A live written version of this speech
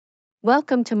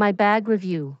Welcome to my bag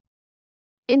review.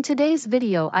 In today's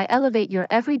video, I elevate your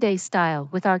everyday style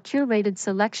with our curated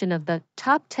selection of the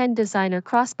top 10 designer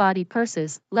crossbody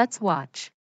purses. Let's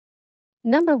watch.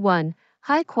 Number 1.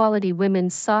 High-quality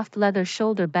women's soft leather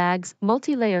shoulder bags,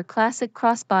 multi-layer classic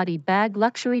crossbody bag,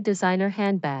 luxury designer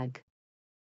handbag.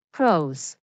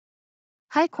 Pros.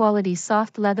 High-quality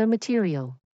soft leather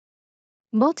material.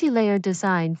 Multi-layer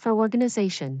design for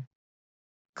organization.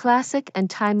 Classic and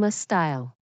timeless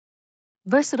style.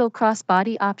 Versatile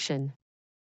crossbody option.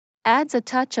 Adds a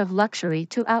touch of luxury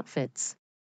to outfits.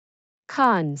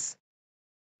 Cons.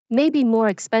 May be more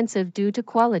expensive due to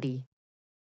quality.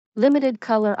 Limited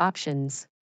color options.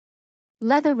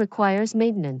 Leather requires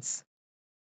maintenance.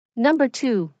 Number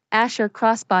 2. Asher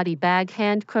Crossbody Bag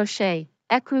Hand Crochet,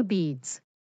 Ecru Beads.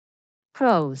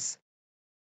 Pros.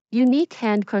 Unique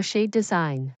hand crochet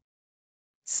design.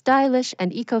 Stylish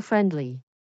and eco-friendly.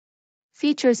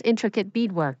 Features intricate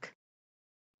beadwork.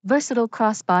 Versatile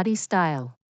crossbody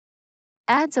style.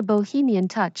 Adds a bohemian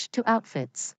touch to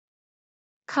outfits.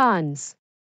 Cons.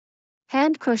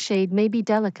 Hand crocheted may be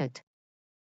delicate.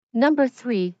 Number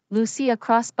 3. Lucia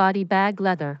Crossbody Bag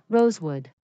Leather, Rosewood.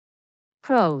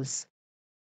 Pros.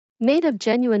 Made of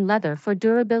genuine leather for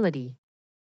durability.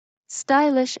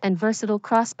 Stylish and versatile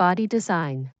crossbody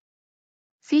design.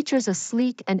 Features a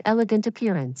sleek and elegant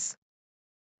appearance.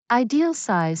 Ideal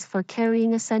size for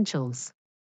carrying essentials.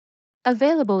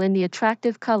 Available in the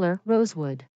attractive color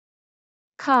Rosewood.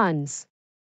 Cons.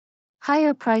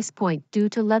 Higher price point due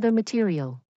to leather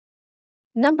material.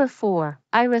 Number 4.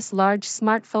 Iris Large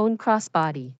Smartphone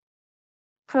Crossbody.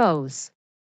 Pros.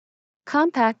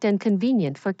 Compact and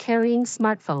convenient for carrying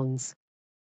smartphones.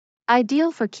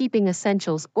 Ideal for keeping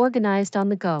essentials organized on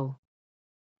the go.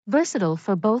 Versatile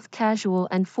for both casual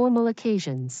and formal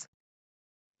occasions.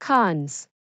 Cons.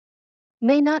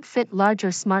 May not fit larger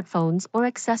smartphones or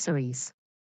accessories.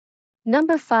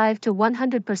 Number 5 to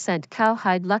 100%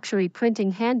 cowhide luxury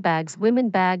printing handbags, women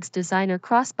bags, designer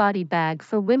crossbody bag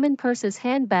for women purses,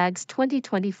 handbags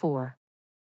 2024.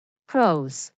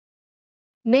 Pros.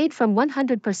 Made from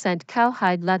 100%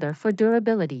 cowhide leather for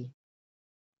durability.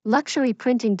 Luxury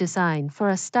printing design for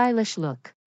a stylish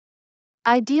look.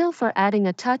 Ideal for adding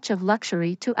a touch of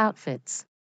luxury to outfits.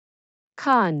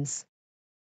 Cons.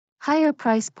 Higher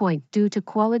price point due to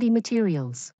quality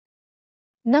materials.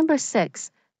 Number 6.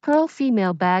 Pearl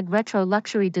Female Bag Retro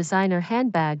Luxury Designer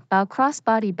Handbag, Bow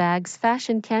Crossbody Bags,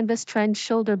 Fashion Canvas Trend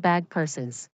Shoulder Bag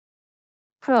Purses.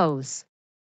 Pros.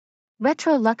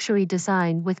 Retro luxury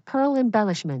design with pearl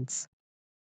embellishments.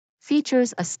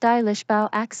 Features a stylish bow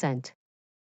accent.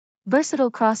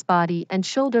 Versatile crossbody and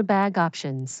shoulder bag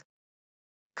options.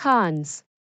 Cons.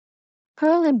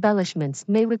 Pearl embellishments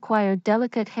may require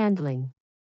delicate handling.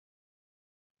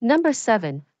 Number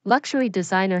 7. Luxury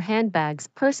designer handbags,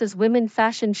 purses, women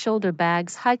fashion shoulder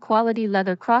bags, high-quality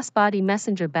leather crossbody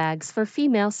messenger bags for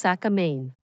female, Saka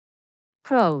Main.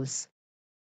 Pros.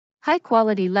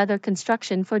 High-quality leather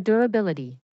construction for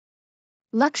durability.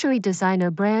 Luxury designer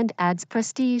brand adds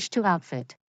prestige to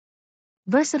outfit.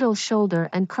 Versatile shoulder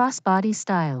and crossbody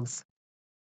styles.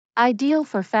 Ideal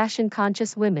for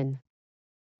fashion-conscious women.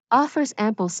 Offers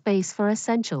ample space for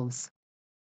essentials.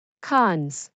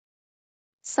 Cons.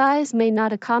 Size may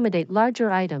not accommodate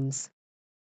larger items.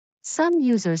 Some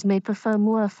users may prefer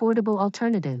more affordable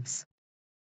alternatives.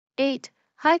 8.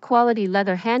 High-quality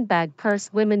leather handbag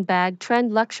purse, women bag,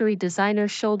 trend luxury designer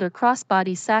shoulder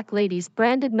crossbody sack, ladies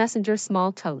branded messenger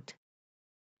small tote.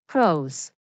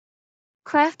 Pros.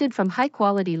 Crafted from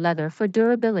high-quality leather for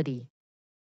durability.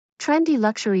 Trendy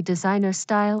luxury designer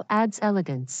style adds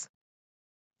elegance.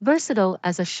 Versatile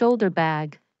as a shoulder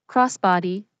bag,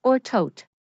 crossbody, or tote.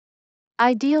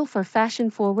 Ideal for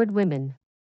fashion-forward women.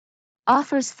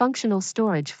 Offers functional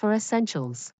storage for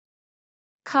essentials.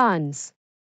 Cons.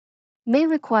 May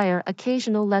require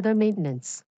occasional leather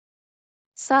maintenance.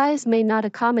 Size may not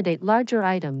accommodate larger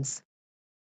items.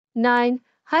 9.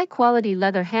 High-quality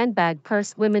leather handbag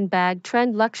purse, women bag,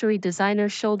 trend luxury designer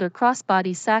shoulder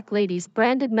crossbody sack, ladies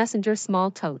branded messenger small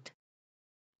tote.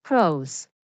 Pros.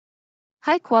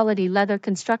 High-quality leather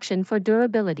construction for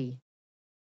durability.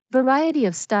 Variety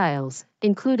of styles,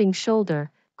 including shoulder,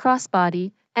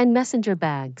 crossbody, and messenger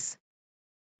bags.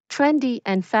 Trendy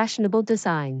and fashionable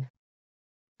design.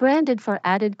 Branded for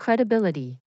added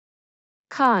credibility.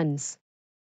 Cons.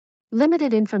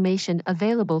 Limited information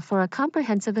available for a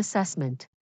comprehensive assessment.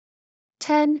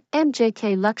 10.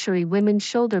 MJK Luxury Women's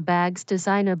Shoulder Bags,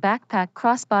 Designer Backpack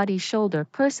Crossbody Shoulder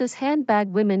Purses, Handbag,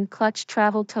 Women Clutch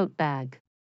Travel Tote Bag.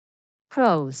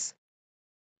 Pros.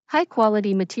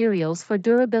 High-quality materials for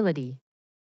durability.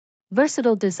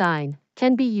 Versatile design,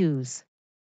 can be used.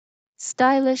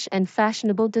 Stylish and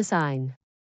fashionable design.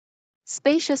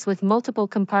 Spacious with multiple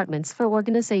compartments for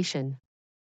organization.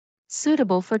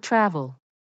 Suitable for travel.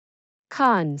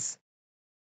 Cons.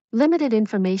 Limited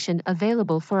information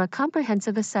available for a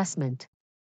comprehensive assessment.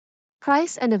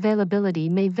 Price and availability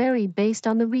may vary based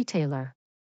on the retailer.